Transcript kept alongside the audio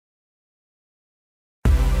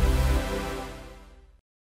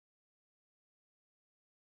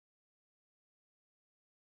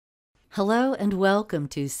Hello and welcome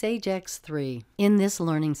to Sage X3. In this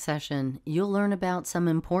learning session, you'll learn about some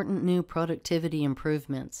important new productivity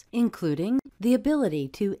improvements, including the ability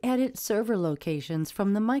to edit server locations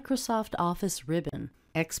from the Microsoft Office ribbon,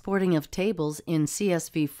 exporting of tables in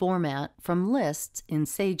CSV format from lists in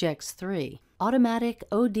Sage X3, automatic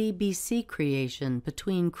ODBC creation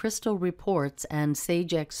between Crystal Reports and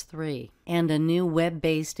Sage X3, and a new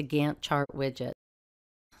web-based Gantt chart widget.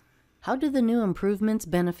 How do the new improvements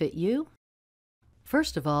benefit you?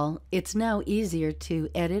 First of all, it's now easier to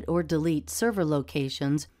edit or delete server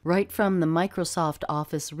locations right from the Microsoft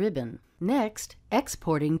Office ribbon. Next,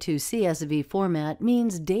 exporting to CSV format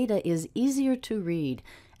means data is easier to read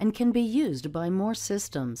and can be used by more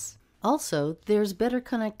systems. Also, there's better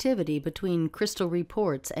connectivity between Crystal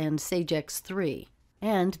Reports and Sage X3.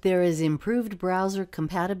 And there is improved browser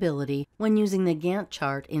compatibility when using the Gantt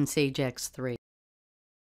chart in Sage X3.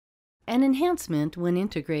 An enhancement when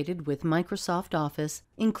integrated with Microsoft Office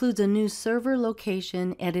includes a new server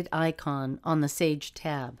location edit icon on the Sage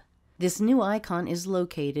tab. This new icon is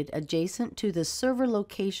located adjacent to the server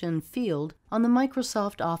location field on the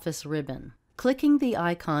Microsoft Office ribbon. Clicking the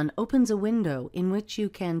icon opens a window in which you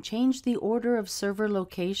can change the order of server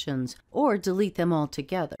locations or delete them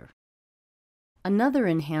altogether. Another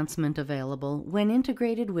enhancement available when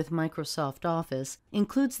integrated with Microsoft Office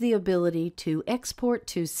includes the ability to export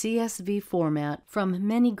to CSV format from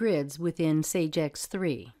many grids within Sage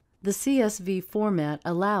X3. The CSV format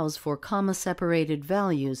allows for comma-separated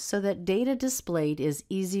values so that data displayed is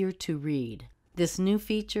easier to read. This new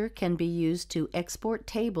feature can be used to export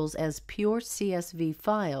tables as pure CSV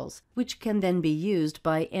files, which can then be used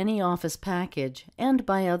by any Office package and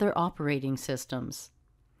by other operating systems.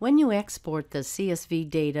 When you export the CSV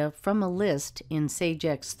data from a list in Sage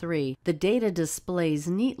X3, the data displays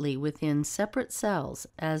neatly within separate cells,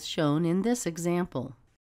 as shown in this example.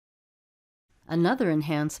 Another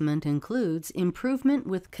enhancement includes improvement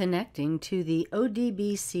with connecting to the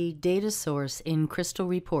ODBC data source in Crystal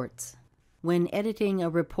Reports. When editing a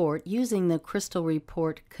report using the Crystal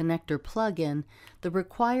Report Connector plugin, the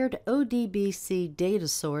required ODBC data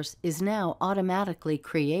source is now automatically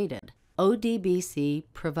created. ODBC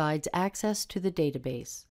provides access to the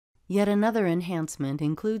database. Yet another enhancement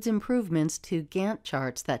includes improvements to Gantt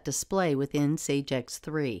charts that display within Sage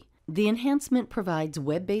X3. The enhancement provides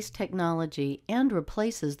web-based technology and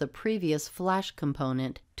replaces the previous Flash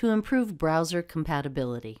component to improve browser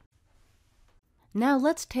compatibility. Now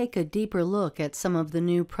let's take a deeper look at some of the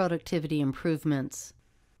new productivity improvements.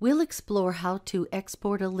 We'll explore how to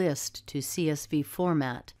export a list to CSV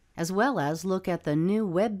format, as well as look at the new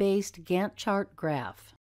web-based Gantt chart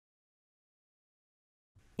graph.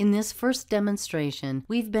 In this first demonstration,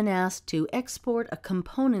 we've been asked to export a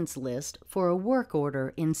components list for a work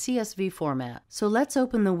order in CSV format. So let's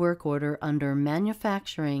open the work order under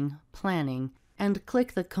Manufacturing, Planning, and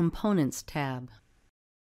click the Components tab.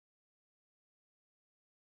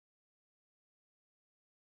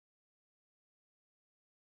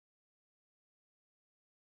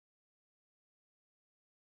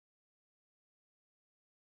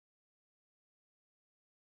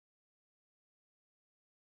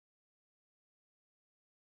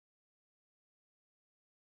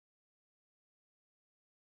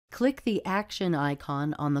 Click the action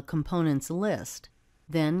icon on the components list,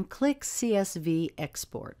 then click CSV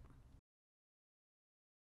Export.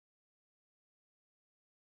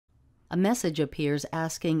 A message appears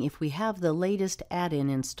asking if we have the latest add-in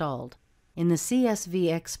installed. In the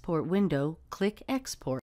CSV Export window, click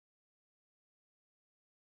Export.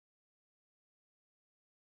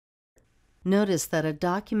 Notice that a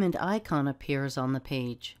document icon appears on the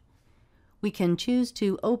page. We can choose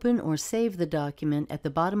to open or save the document at the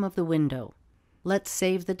bottom of the window. Let's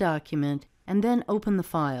save the document and then open the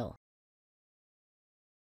file.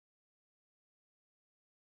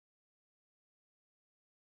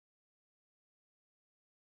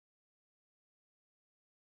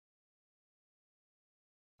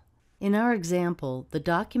 In our example, the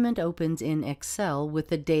document opens in Excel with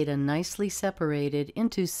the data nicely separated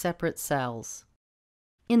into separate cells.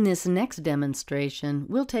 In this next demonstration,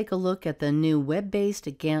 we'll take a look at the new web-based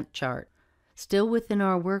Gantt chart. Still within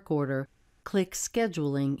our work order, click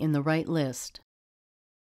Scheduling in the right list.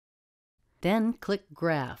 Then click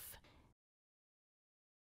Graph.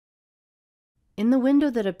 In the window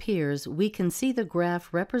that appears, we can see the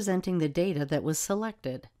graph representing the data that was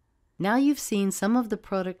selected. Now you've seen some of the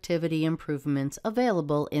productivity improvements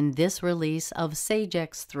available in this release of Sage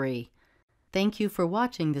X3. Thank you for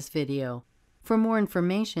watching this video. For more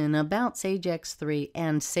information about Sage X3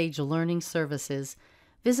 and Sage Learning Services,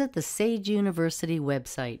 visit the Sage University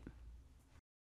website.